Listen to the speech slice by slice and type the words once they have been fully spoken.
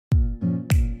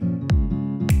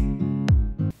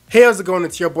Hey, how's it going?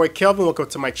 It's your boy Kelvin. Welcome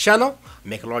to my channel. I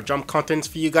make a lot of drum contents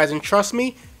for you guys, and trust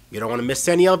me, you don't want to miss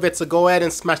any of it, so go ahead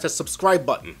and smash that subscribe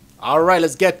button. Alright,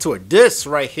 let's get to it. This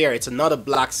right here, it's another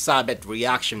Black Sabbath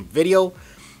reaction video.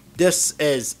 This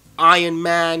is Iron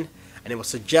Man, and it was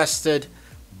suggested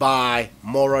by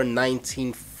Mora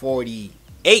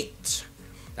 1948.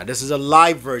 Now this is a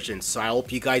live version, so I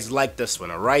hope you guys like this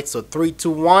one. Alright, so 3,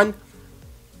 2, 1,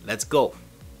 let's go.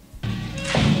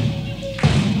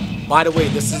 By the way,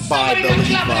 this is by, I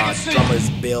believe, drummers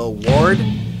Bill Ward.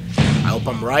 I hope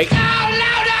I'm right.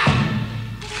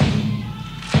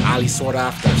 Ali sort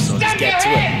after, so let's get to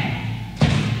it.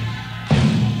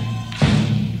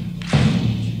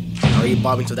 Are you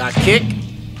bobbing to that kick?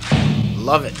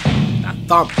 Love it. That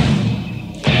thump.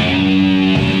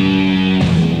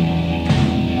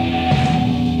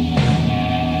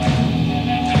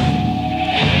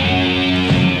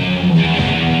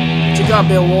 What you got,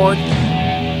 Bill Ward?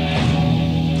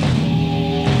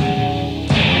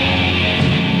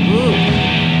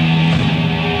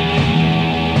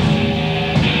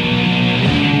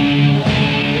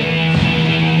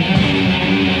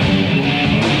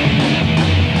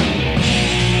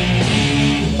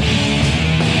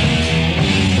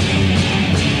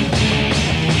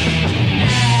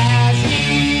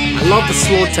 I love the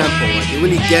slow tempo, like it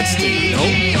really gets to you, know?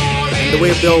 And the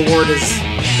way Bill Ward is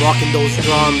rocking those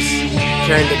drums,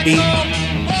 carrying the beat,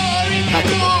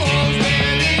 impeccable.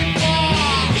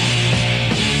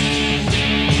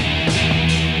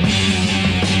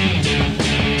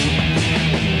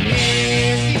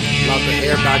 Love the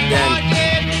hair back then.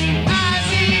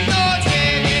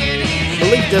 I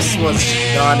believe this was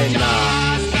done in,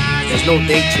 there's no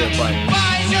date here, but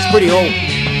it's pretty old.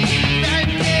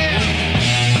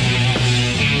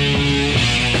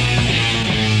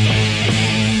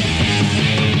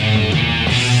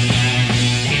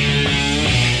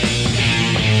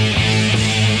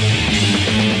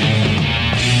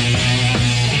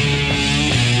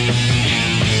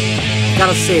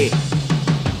 Gotta say,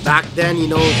 back then, you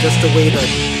know, just the way the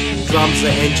drums are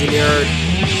engineered,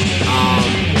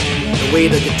 the way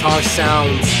the guitar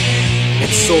sounds,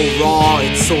 it's so raw,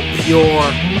 it's so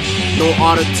pure, no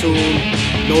auto-tune,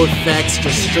 no effects,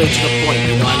 just straight to the point,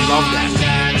 you know, I love that.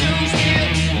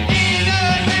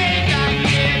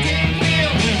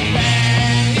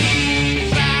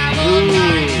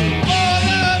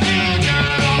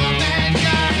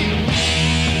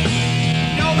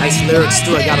 Nice lyrics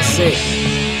too, I gotta say.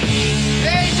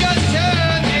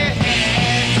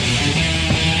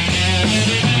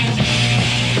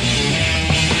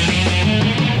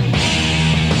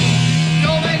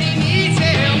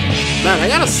 Man, I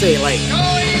gotta say, like,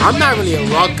 I'm not really a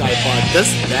rock guy, but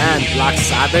this band, Black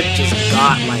Sabbath, just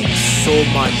got, like, so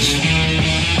much,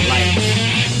 like,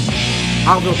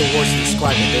 I don't know the words to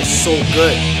describe it, they're so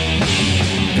good.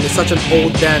 And it's such an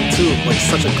old band too, but it's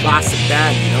such a classic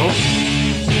band, you know?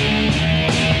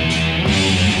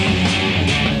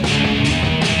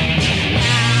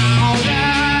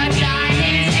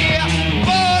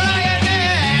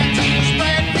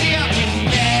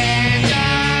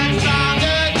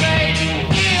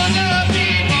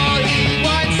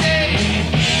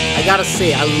 I gotta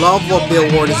say, I love what Bill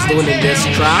Ward is doing in this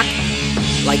track.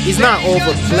 Like, he's not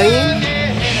overplaying,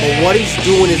 but what he's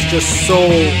doing is just so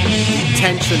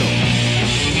intentional.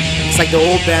 It's like the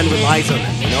old band relies on it,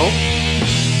 you know?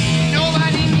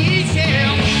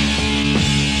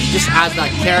 He just adds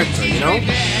that character, you know?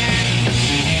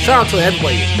 Shout out to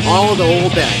everybody, all the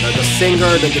old band, the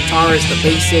singer, the guitarist, the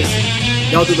bassist,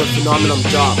 they all do a phenomenal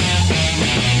job.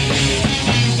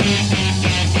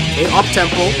 Okay,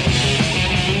 up-tempo.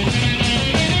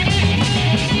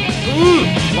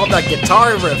 Love that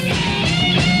guitar riff.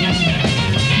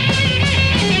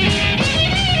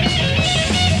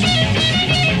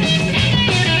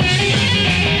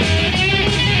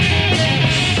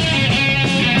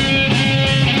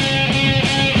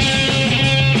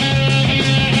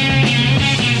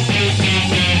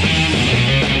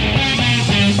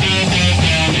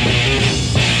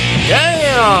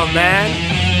 Damn, man.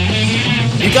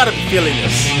 You gotta be feeling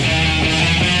this.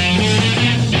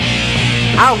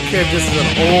 I don't care if this is an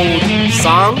old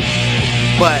song,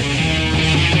 but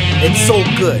it's so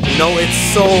good, you know, it's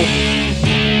so,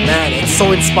 man, it's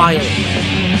so inspiring.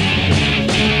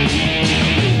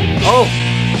 Oh,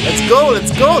 let's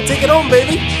go, take it home,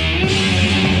 baby.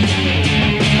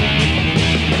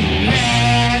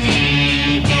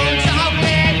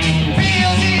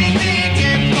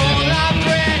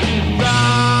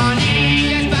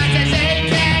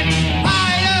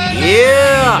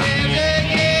 Yeah.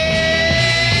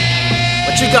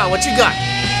 What you got?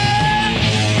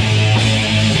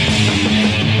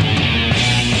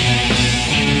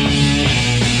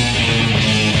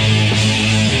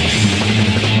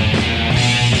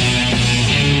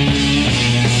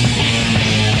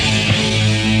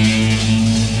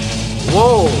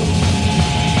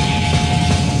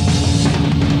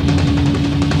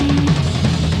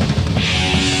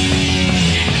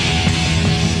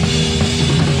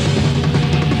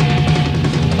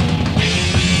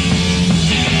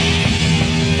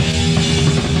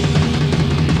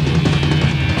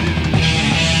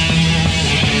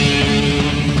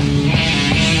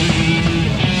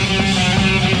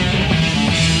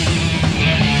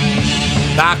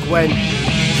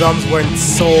 drums weren't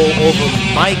so over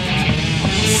mic'd.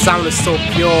 The sound is so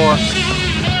pure.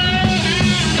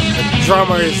 The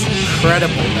drummer is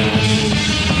incredible, man.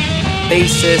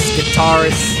 Bassist,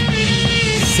 guitarist,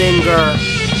 singer.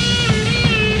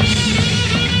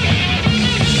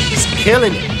 He's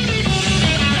killing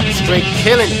it. Straight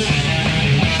killing it.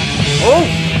 Oh,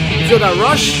 you feel that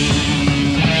rush?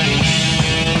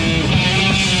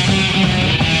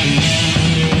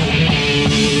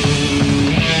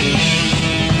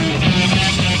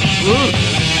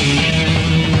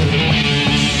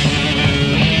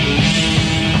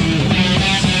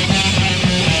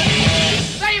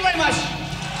 Thank you very much.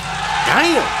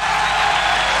 Damn.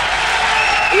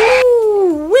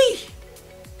 Ooh-wee.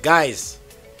 Guys,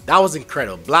 that was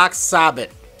incredible. Black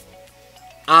Sabbath,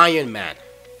 Iron Man,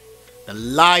 the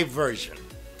live version.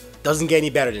 Doesn't get any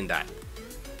better than that.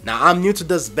 Now, I'm new to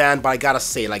this band, but I gotta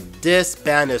say, like, this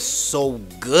band is so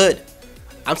good.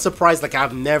 I'm surprised, like,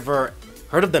 I've never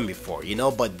heard of them before, you know,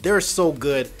 but they're so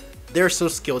good. They're so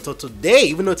skilled. So today,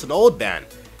 even though it's an old band,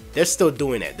 they're still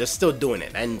doing it. They're still doing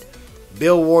it. And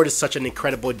Bill Ward is such an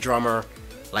incredible drummer,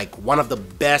 like one of the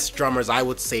best drummers, I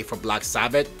would say, for Black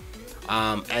Sabbath.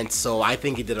 And so I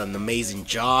think he did an amazing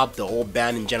job. The whole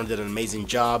band in general did an amazing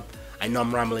job. I know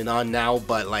I'm rambling on now,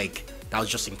 but like, that was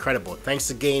just incredible. Thanks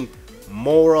again,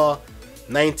 Mora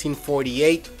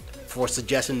 1948, for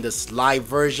suggesting this live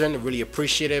version. Really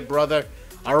appreciate it, brother.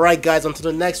 Alright guys, on to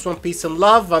the next one. Peace and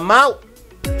love. I'm out.